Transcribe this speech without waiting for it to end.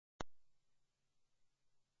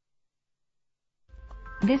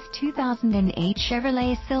This 2008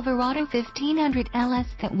 Chevrolet Silverado 1500 LS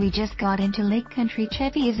that we just got into Lake Country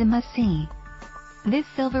Chevy is a must-see. This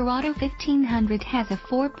Silverado 1500 has a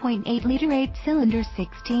 4.8-liter 8-cylinder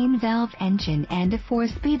 16-valve engine and a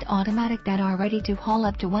 4-speed automatic that are ready to haul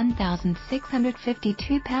up to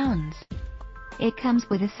 1,652 pounds. It comes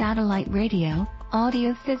with a satellite radio,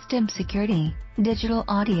 audio system security, digital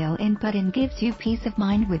audio input, and gives you peace of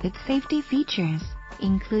mind with its safety features,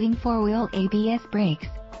 including 4-wheel ABS brakes,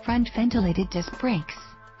 front ventilated disc brakes,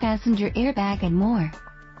 passenger airbag, and more.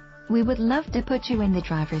 We would love to put you in the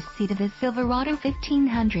driver's seat of the Silverado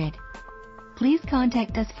 1500. Please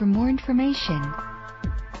contact us for more information.